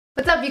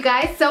What's up, you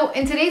guys? So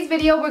in today's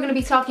video, we're going to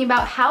be talking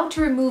about how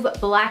to remove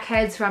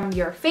blackheads from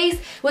your face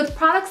with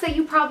products that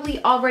you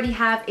probably already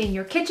have in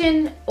your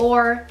kitchen,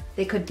 or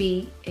they could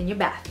be in your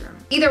bathroom.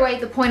 Either way,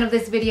 the point of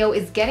this video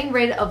is getting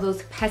rid of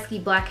those pesky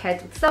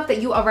blackheads with stuff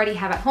that you already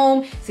have at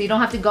home, so you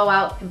don't have to go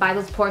out and buy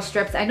those pore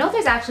strips. I know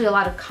there's actually a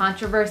lot of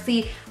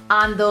controversy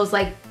on those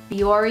like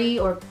Biore.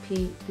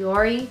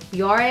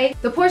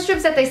 The pore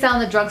strips that they sell in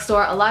the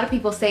drugstore, a lot of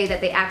people say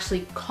that they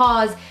actually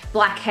cause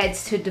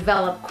blackheads to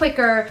develop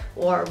quicker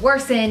or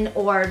worsen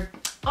or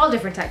all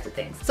different types of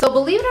things. So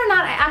believe it or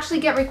not, I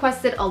actually get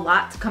requested a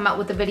lot to come out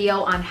with a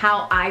video on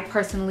how I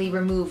personally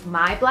remove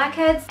my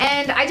blackheads.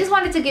 And I just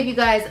wanted to give you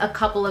guys a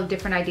couple of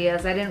different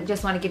ideas. I didn't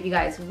just want to give you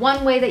guys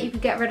one way that you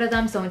could get rid of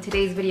them. So in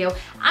today's video,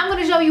 I'm going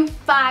to show you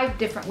 5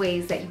 different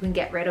ways that you can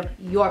get rid of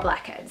your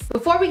blackheads.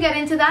 Before we get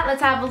into that,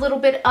 let's have a little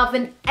bit of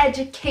an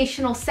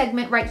educational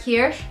segment right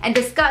here and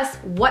discuss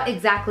what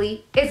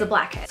exactly is a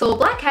blackhead. So a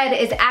blackhead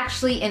is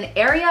actually an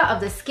area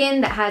of the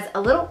skin that has a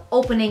little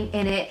opening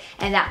in it,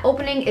 and that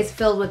opening is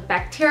filled with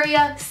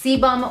bacteria,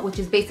 sebum, which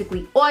is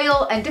basically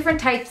oil, and different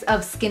types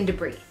of skin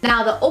debris.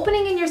 Now, the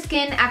opening in your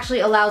skin actually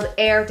allows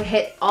air to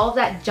hit all of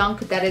that junk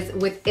that is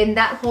within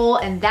that hole,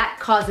 and that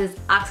causes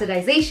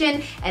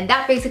oxidization, and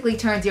that basically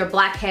turns your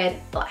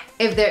blackhead black.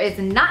 If there is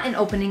not an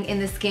opening in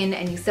the skin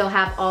and you still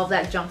have all of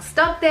that junk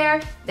stuck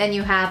there, then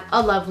you have a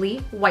lovely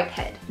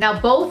whitehead. Now,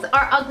 both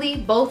are ugly,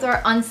 both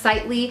are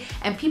unsightly,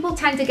 and people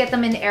tend to get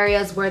them in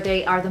areas where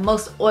they are the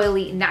most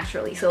oily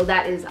naturally. So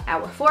that is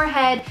our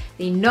forehead,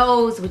 the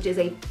nose, which is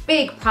a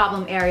big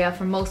problem area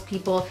for most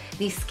people,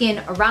 the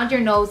skin around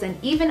your nose, and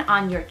even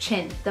on your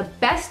chin. The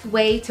best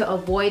way to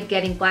avoid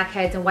getting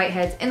blackheads and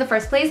whiteheads in the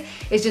first place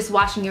is just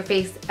washing your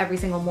face every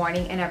single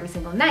morning and every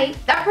single night.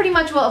 That pretty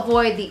much will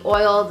avoid the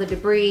oil, the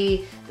debris,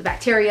 the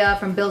bacteria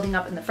from building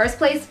up in the first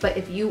place. But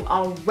if you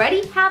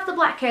already have the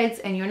blackheads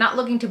and you're not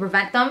looking to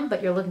prevent them,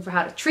 but you're looking for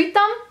how to treat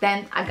them,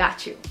 then I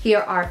got you.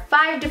 Here are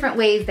 5 different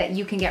ways that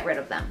you can get rid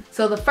of them.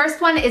 So the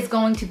first one is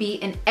going to be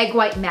an egg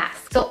white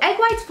mask. So egg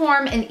whites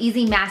form an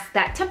easy mask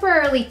that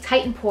temporarily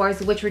tighten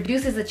pores, which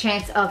reduces the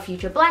chance of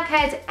future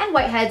blackheads and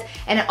whiteheads,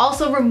 and it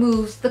also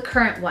removes the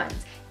current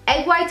ones.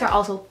 Egg whites are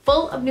also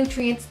full of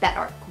nutrients that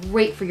are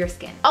great for your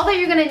skin. All that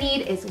you're gonna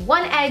need is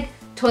 1 egg,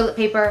 toilet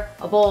paper,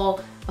 a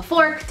bowl, a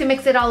fork to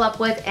mix it all up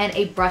with, and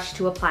a brush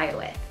to apply it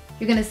with.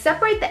 You're gonna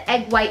separate the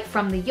egg white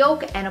from the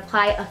yolk and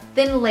apply a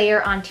thin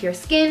layer onto your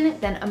skin.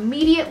 Then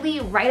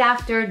immediately, right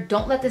after,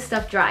 don't let this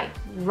stuff dry.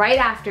 Right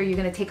after, you're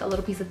gonna take a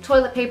little piece of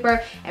toilet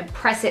paper and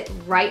press it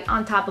right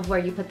on top of where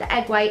you put the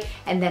egg white,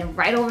 and then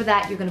right over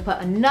that, you're gonna put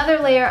another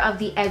layer of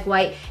the egg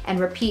white and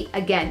repeat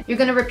again. You're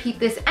gonna repeat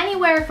this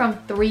anywhere from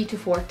 3 to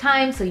 4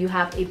 times, so you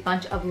have a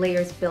bunch of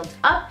layers built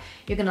up.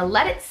 You're gonna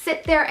let it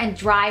sit there and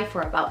dry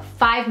for about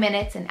 5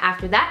 minutes, and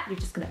after that, you're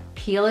just gonna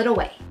peel it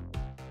away.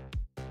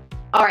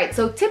 Alright,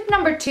 so tip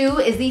number 2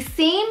 is the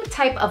same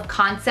type of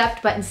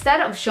concept, but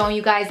instead of showing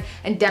you guys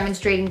and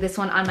demonstrating this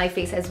one on my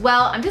face as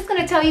well, I'm just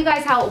gonna tell you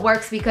guys how it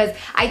works because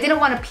I didn't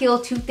want to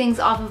peel 2 things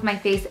off of my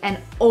face and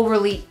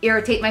overly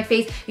irritate my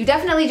face. You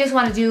definitely just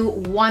want to do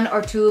 1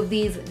 or 2 of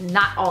these,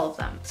 not all of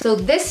them. So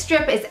this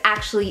strip is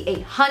actually a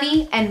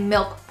honey and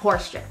milk pore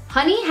strip.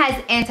 Honey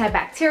has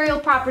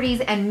antibacterial properties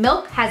and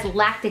milk has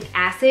lactic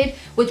acid,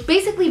 which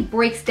basically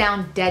breaks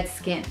down dead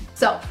skin.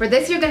 So for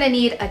this, you're gonna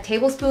need a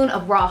tablespoon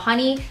of raw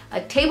honey,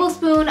 a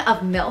tablespoon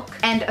of milk,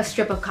 and a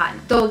strip of cotton.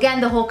 So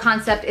again, the whole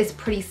concept is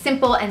pretty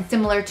simple and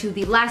similar to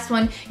the last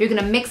one. You're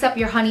gonna mix up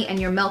your honey and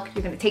your milk.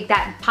 You're gonna take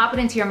that and pop it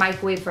into your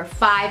microwave for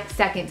 5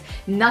 seconds.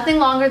 Nothing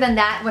longer than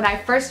that. When I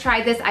first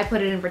tried this, I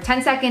put it in for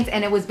 10 seconds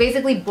and it was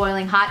basically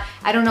boiling hot.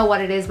 I don't know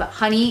what it is, but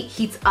honey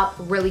heats up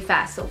really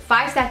fast. So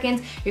 5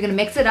 seconds, you're gonna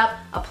mix it up,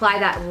 apply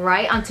that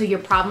right onto your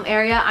problem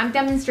area. I'm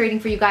demonstrating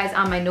for you guys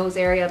on my nose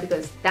area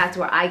because that's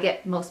where I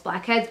get most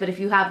blackheads, but if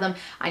you have them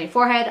on your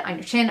forehead, on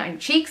your chin, on your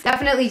cheeks,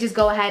 definitely just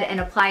go ahead and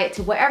apply it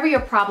to wherever your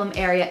problem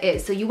area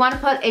is. So you want to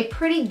put a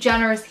pretty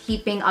generous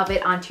heaping of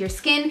it onto your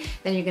skin.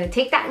 Then you're going to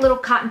take that little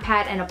cotton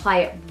pad and apply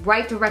it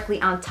right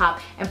directly on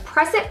top and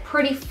press it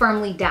pretty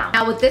firmly down.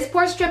 Now with this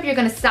pore strip, you're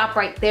going to stop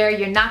right there.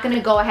 You're not going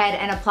to go ahead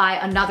and apply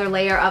another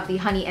layer of the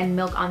honey and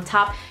milk on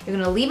top. You're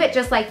going to leave it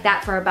just like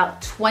that for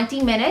about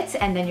 20 minutes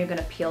and then you're going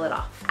to peel it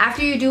off.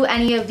 After you do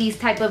any of these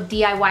type of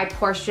DIY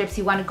pore strips,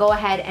 you want to go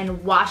ahead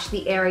and wash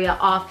the area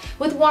off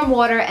with warm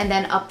water and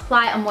then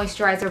apply a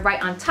moisturizer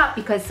right on top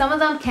because some of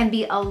them can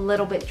be a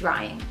little bit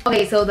drying.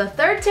 Okay, so the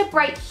third tip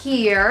right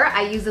here,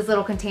 I use this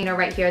little container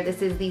right here.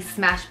 This is the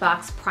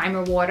Smashbox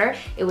primer water.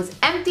 It was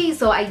empty,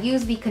 so I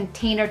used the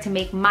container to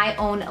make my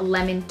own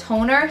lemon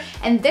toner.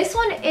 And this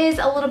one is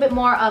a little bit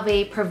more of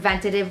a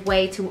preventative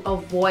way to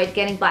avoid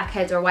getting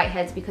blackheads or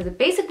whiteheads because it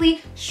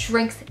basically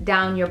shrinks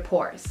down your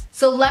pores.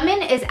 So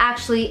lemon is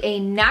actually a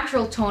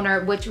natural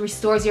toner which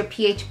restores your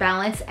pH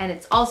balance, and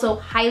it's also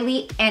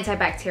highly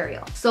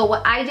antibacterial. So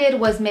what I did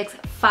was mix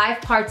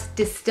 5 parts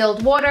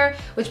distilled water,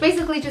 which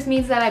basically just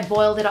means that I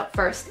boiled it up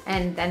first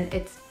and then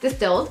it's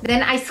distilled.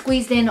 Then I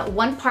squeezed in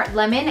 1 part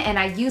lemon, and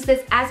I use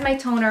this as my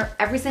toner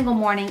every single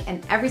morning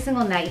and every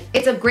single night.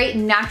 It's a great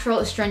natural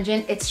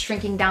astringent. It's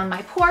shrinking down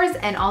my pores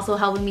and also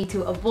helping me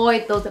to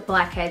avoid those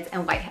blackheads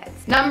and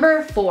whiteheads.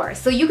 Number 4,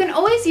 so you can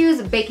always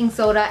use baking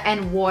soda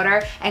and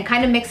water and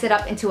kind of mix it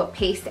up into a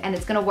paste, and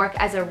it's gonna work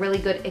as a really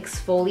good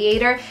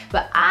exfoliator,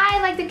 but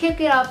I like to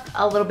kick it up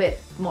a little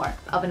bit more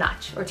of a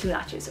notch or 2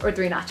 notches or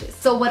 3 notches.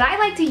 So what I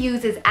like to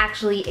use is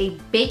actually a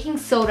baking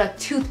soda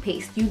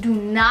toothpaste. You do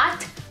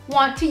not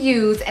want to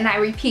use, and I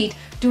repeat,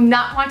 do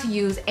not want to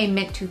use a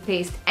mint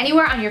toothpaste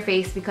anywhere on your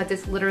face because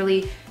it's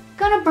literally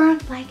gonna burn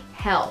like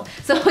hell.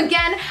 So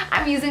again,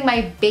 I'm using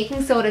my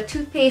baking soda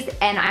toothpaste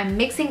and I'm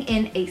mixing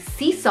in a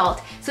sea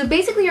salt. So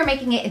basically you're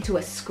making it into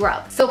a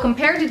scrub. So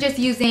compared to just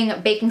using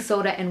baking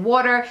soda and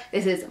water,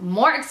 this is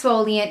more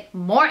exfoliant,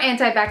 more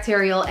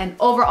antibacterial, and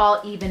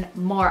overall even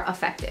more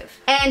effective.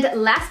 And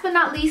last but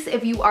not least,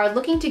 if you are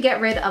looking to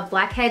get rid of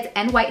blackheads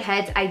and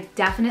whiteheads, I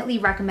definitely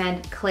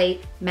recommend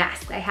clay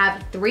masks. I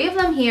have 3 of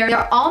them here.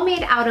 They're all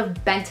made out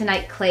of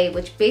bentonite clay,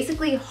 which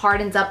basically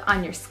hardens up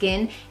on your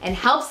skin and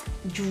helps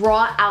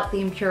draw out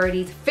the impurities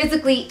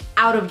physically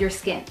out of your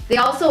skin. They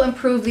also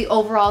improve the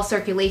overall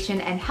circulation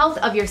and health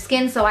of your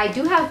skin, so I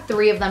do have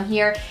 3 of them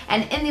here,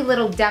 and in the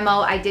little demo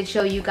I did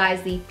show you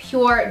guys the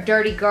Pure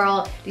Dirty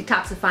Girl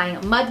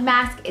Detoxifying Mud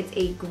Mask. It's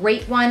a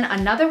great one.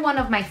 Another one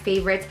of my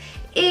favorites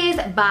is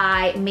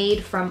by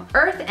Made from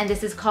Earth, and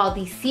this is called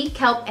the Sea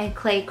Kelp and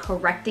Clay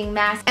Correcting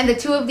Mask. And the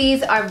 2 of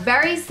these are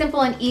very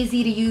simple and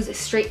easy to use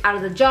straight out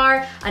of the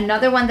jar.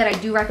 Another one that I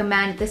do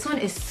recommend, this one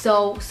is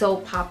so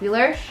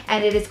popular,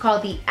 and it is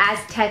called the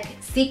Aztec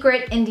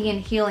Secret Indian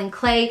Healing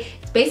Clay.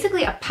 It's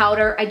basically a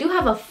powder. I do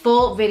have a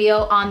full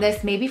video on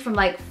this, maybe from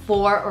like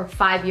 4 or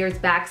 5 years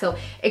back, so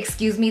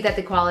excuse me that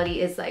the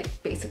quality is like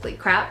basically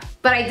crap.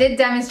 But I did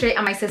demonstrate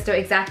on my sister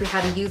exactly how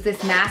to use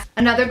this mask.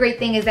 Another great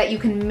thing is that you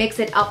can mix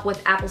it up with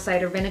apple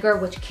cider vinegar,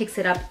 which kicks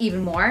it up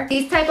even more.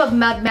 These type of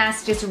mud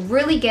masks just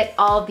really get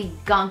all the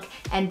gunk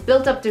and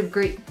built up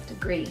debris.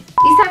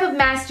 These type of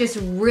masks just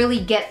really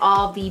get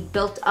all the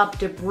built up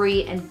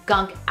debris and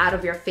gunk out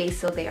of your face,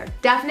 so they are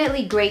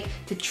definitely great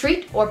to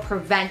treat or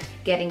prevent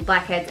getting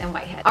blackheads and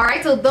whiteheads.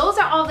 Alright, so those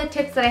are all the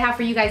tips that I have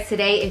for you guys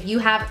today. If you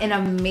have an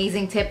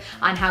amazing tip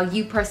on how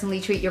you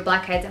personally treat your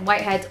blackheads and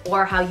whiteheads,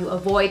 or how you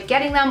avoid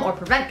getting them or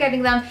prevent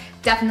getting them,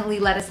 definitely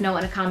let us know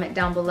in a comment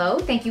down below.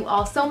 Thank you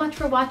all so much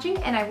for watching,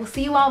 and I will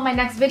see you all in my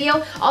next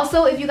video.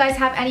 Also, if you guys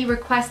have any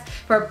requests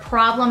for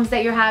problems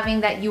that you're having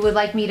that you would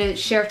like me to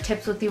share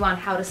tips with you on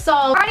how to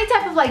solve, or any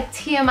type of like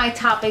TMI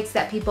topics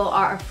that people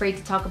are afraid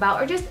to talk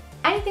about, or just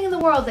anything in the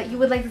world that you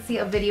would like to see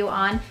a video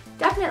on,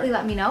 definitely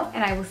let me know,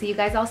 and I will see you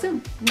guys all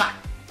soon. Mwah.